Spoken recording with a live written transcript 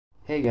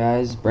Hey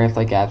guys,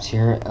 Brandflake Apps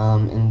here.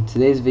 In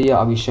today's video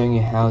I'll be showing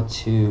you how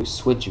to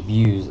switch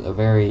views a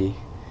very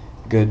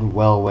good,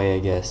 way I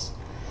guess.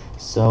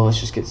 So let's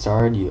just get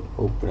started. You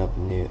open up a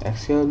new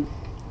Xcode,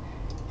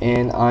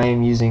 and I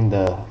am using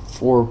the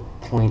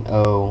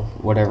 4.0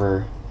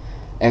 whatever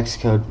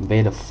Xcode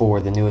beta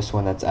 4, the newest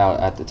one that's out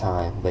at the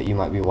time, but you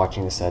might be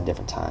watching this at a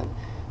different time.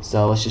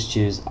 So let's just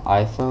choose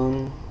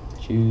iPhone,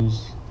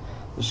 let's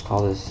just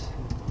call this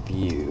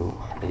view,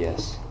 I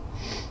guess.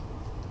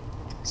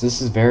 So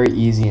this is very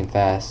easy and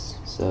fast.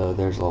 So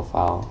there's a little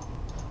file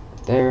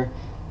right there,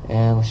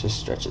 and let's just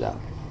stretch it out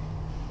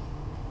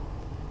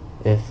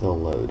if it'll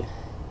load.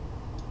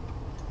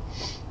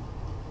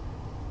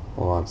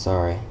 Hold on,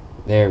 sorry.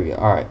 There we go.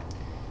 Alright,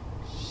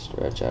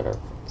 stretch out our,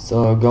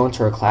 so go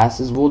into our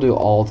classes. We'll do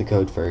all the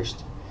code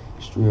first,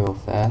 just real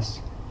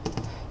fast.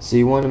 So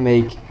you want to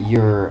make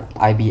your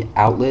IB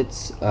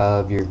outlets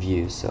of your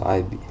views. So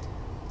IB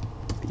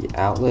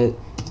outlet,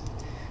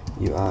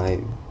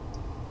 UI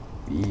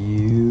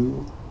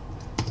view,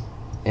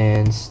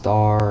 and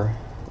star,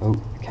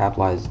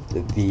 capitalize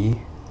the V,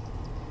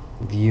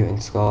 view,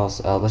 and skulls.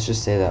 Let's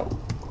just say that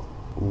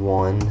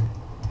 1,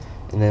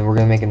 and then we're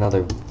gonna make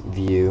another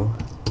view,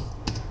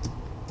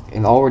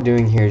 and all we're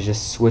doing here is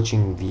just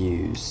switching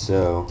views,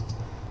 so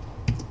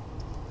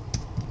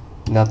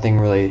nothing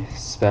really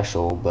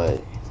special,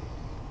 but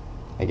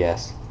I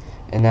guess.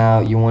 And now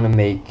you want to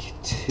make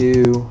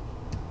 2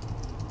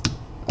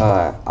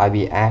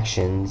 IB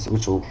actions,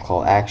 which we'll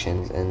call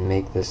actions, and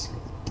make this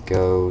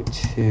go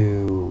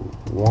to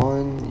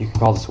 1. You can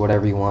call this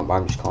whatever you want, but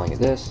I'm just calling it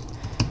this.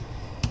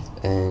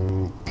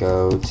 And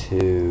go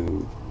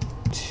to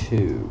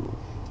 2.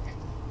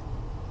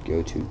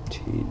 Go to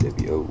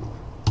TWO.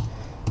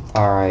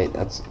 Alright,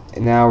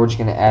 and now we're just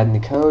gonna add in the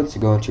code. So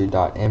go into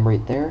your .m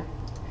right there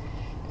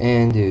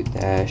and do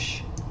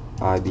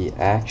 -IB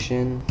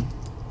action.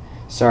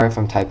 Sorry if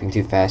I'm typing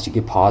too fast. You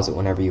can pause it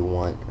whenever you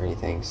want or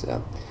anything.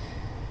 So.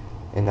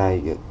 And now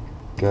you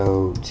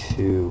go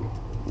to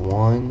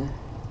 1.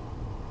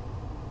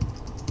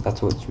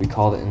 That's what we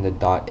called it in the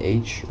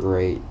 .h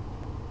right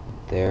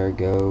there.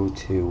 Go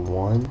to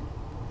 1,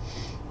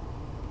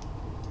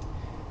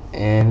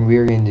 and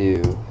we're going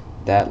to do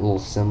that little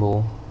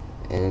symbol,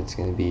 and it's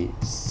going to be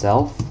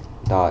self.view,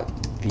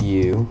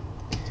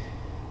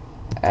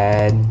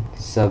 add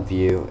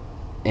subview,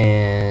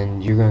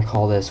 and you're going to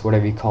call this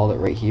whatever you called it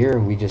right here,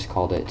 and we just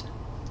called it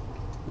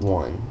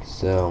 1.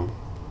 So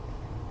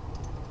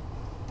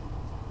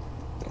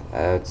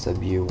add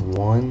subview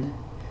 1,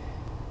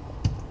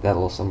 that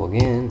little symbol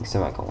again,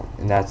 semicolon,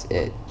 and that's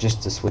it,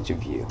 just to switch a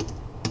view.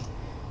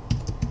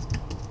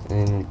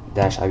 And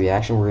 -IB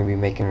action, we're going to be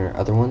making our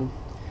other one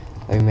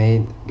that we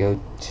made, go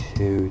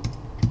to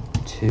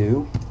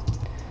 2,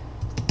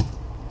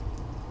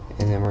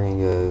 and then we're going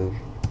to go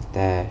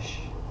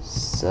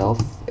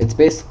 -self. It's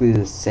basically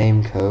the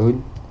same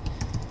code,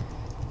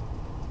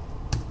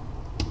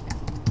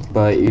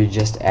 but you're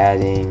just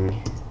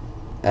adding,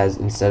 as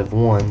instead of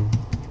 1,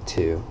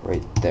 2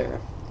 right there.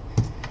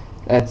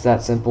 That's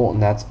that simple,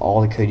 and that's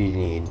all the code you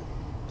need.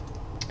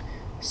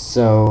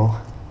 So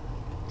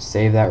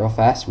save that real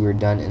fast. We were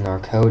done in our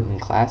code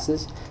and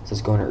classes. So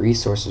let's go into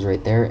resources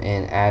right there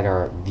and add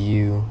our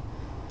view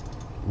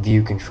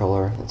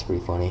controller. That's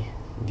pretty funny.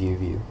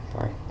 View.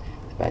 Sorry,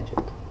 it's a bad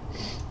joke.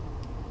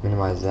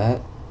 Minimize that,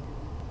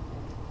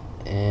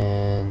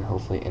 and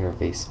hopefully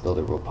interface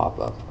builder will pop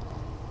up.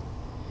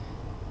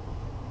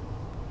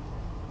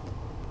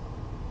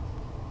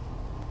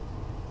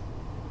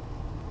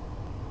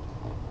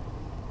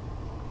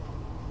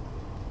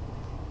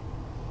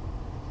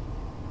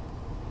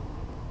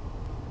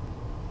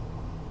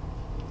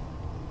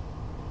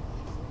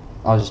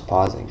 I'll just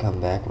pause it and come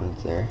back when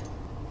it's there.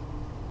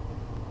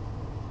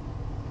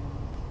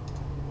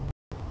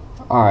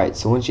 Alright,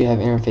 so once you have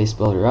interface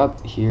builder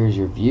up, here's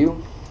your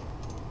view,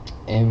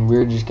 and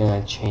we're just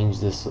gonna change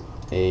this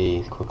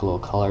a quick little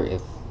color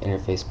if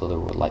interface builder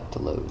would like to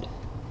load.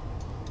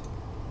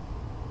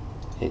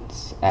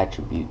 It's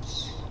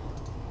attributes.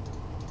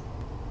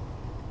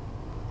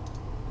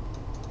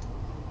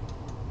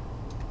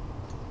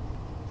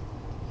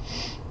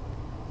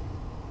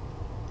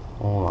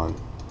 Hold on.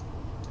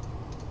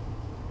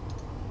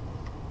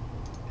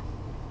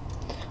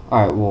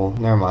 Alright, well,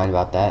 never mind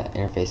about that.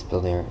 Interface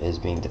builder is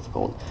being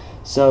difficult.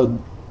 So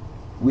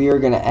we are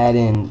going to add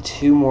in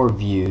 2 more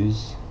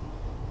views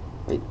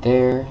right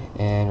there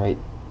and right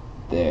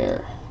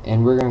there.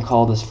 And we're going to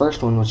call this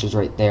first one, which is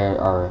right there,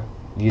 our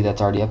view that's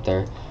already up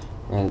there.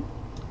 We're going to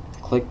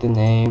click the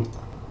name.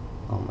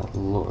 Oh my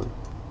lord.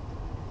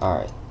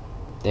 Alright,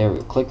 there we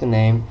go. Click the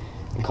name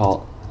and call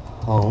it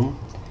home,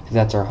 because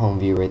that's our home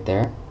view right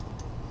there.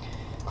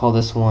 Call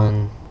this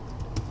one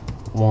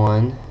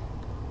 1.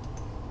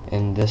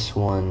 And this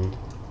one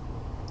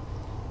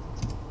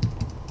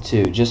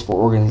 2, just for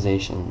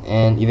organization.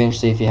 And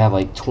eventually, if you have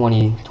like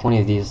 20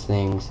 of these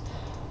things,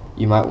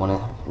 you might want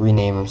to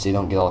rename them so you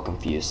don't get all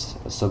confused.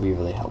 This will be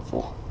really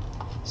helpful.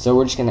 So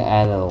we're just going to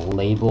add a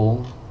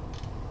label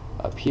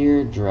up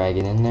here, drag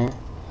it in there,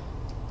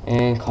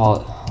 and call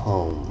it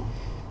home.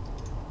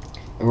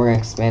 and we're going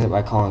to expand it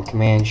by calling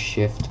Command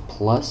Shift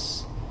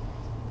plus,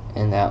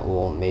 and that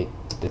will make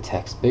the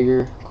text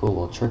bigger. Cool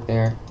little trick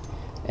there.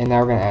 And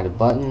now we're going to add a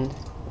button.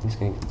 I'm just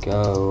going to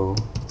go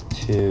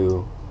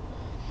to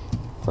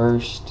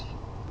first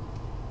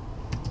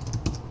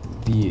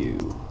view.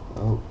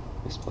 Oh,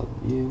 misspelled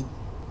view.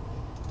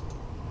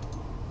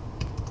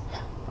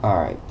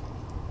 Alright,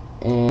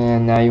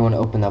 and now you want to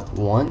open up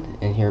one,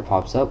 and here it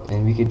pops up,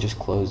 and we could just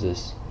close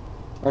this,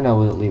 or no,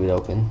 we'll leave it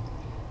open.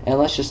 And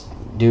let's just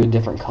do a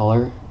different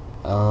color.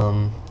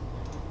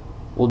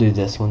 We'll do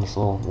this one, this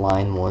little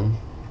line one,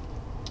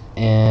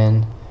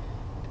 and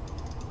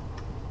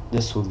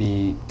this will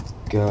be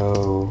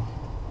go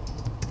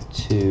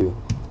to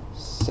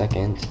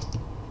second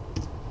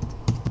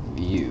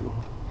view,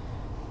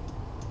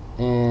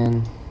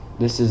 and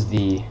this is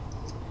the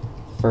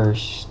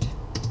first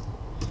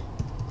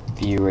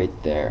view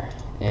right there.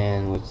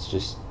 And let's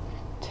just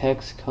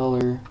text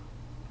color,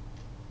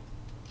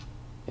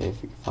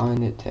 if we can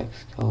find it,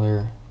 text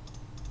color,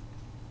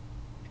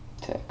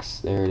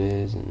 text, there it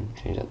is, and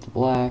change that to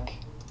black,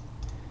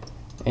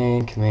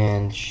 and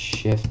Command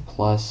Shift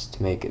plus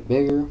to make it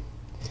bigger,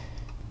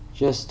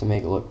 just to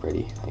make it look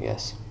pretty, I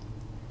guess.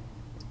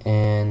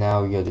 And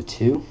now we go to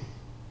 2,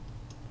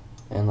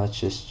 and let's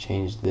just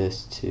change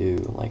this to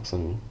like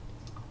some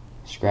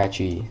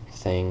scratchy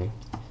thing,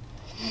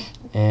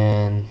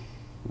 and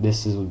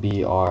this will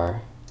be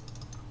our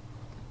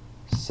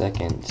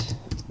second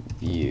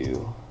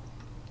view,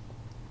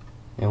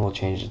 and we'll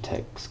change the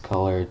text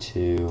color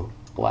to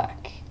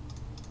black,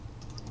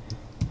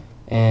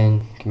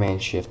 and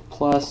Command Shift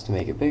plus to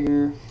make it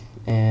bigger,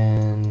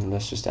 and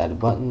let's just add a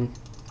button.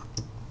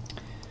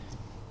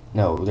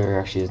 No, there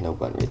actually is no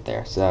button right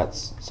there, so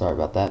that's, sorry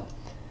about that.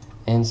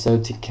 And so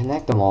to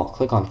connect them all,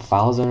 click on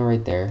File Zone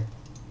right there,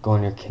 go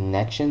under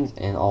Connections,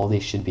 and all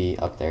these should be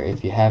up there.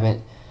 If you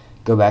haven't,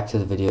 go back to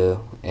the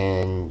video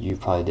and you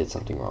probably did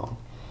something wrong.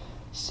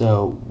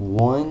 So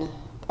one,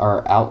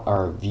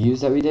 our views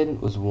that we did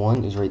was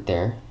one is right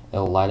there.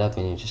 It'll light up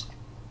and you just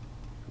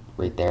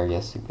right there,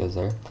 yes, it goes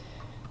there.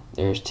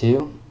 There's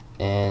 2,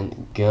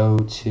 and go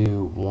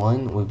to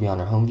 1 would be on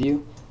our home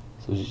view.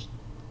 So just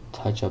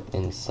touch up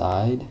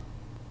inside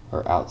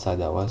or outside,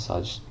 that was. So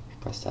I'll just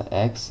press that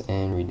X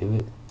and redo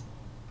it.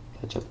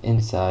 Touch up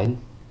inside.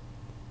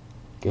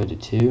 Go to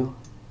 2.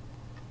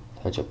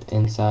 Touch up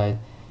inside.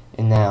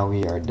 And now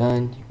we are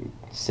done.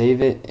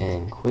 Save it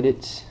and quit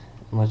it.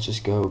 And let's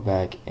just go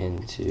back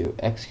into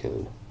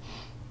Xcode.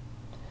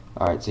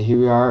 Alright, so here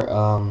we are.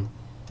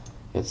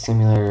 It's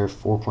Simulator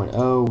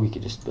 4.0. We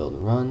could just build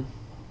and run.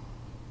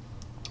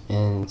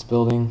 And it's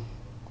building.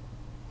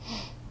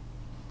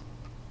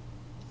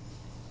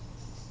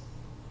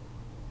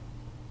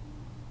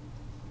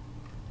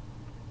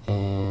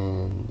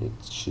 And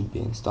it should be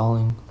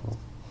installing. Hold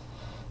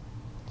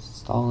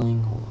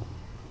on.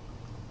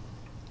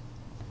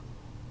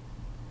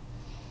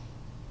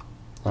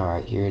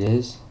 Alright, here it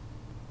is.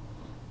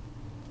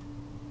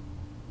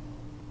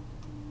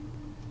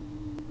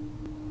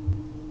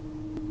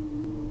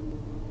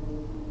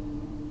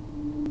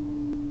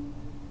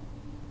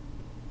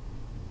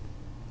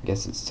 I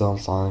guess it's still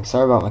installing.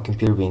 Sorry about my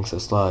computer being so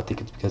slow. I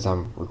think it's because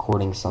I'm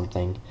recording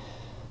something.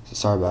 So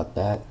sorry about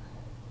that.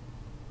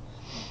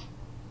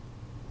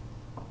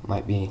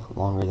 Might be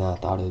longer than I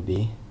thought it would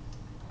be.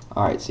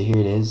 Alright, so here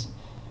it is.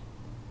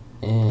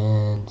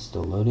 And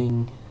still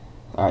loading.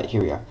 Alright,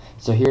 here we are.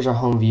 So here's our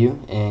home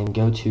view, and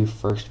go to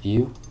first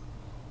view.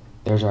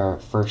 There's our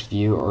first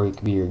view, or it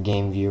could be your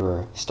game view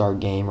or start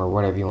game or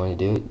whatever you want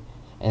to do it.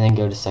 And then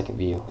go to second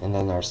view, and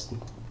then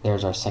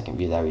there's our second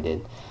view that we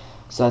did.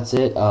 So that's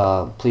it.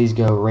 Please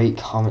go rate,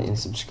 comment, and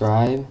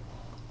subscribe.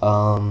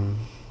 So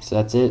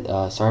that's it.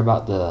 Sorry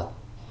about the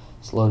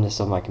slowness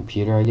of my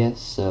computer, I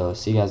guess. So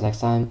see you guys next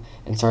time.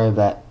 And sorry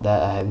that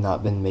I have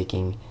not been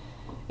making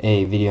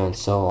a video in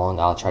so long.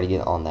 I'll try to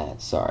get on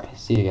that. Sorry.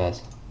 See you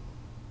guys.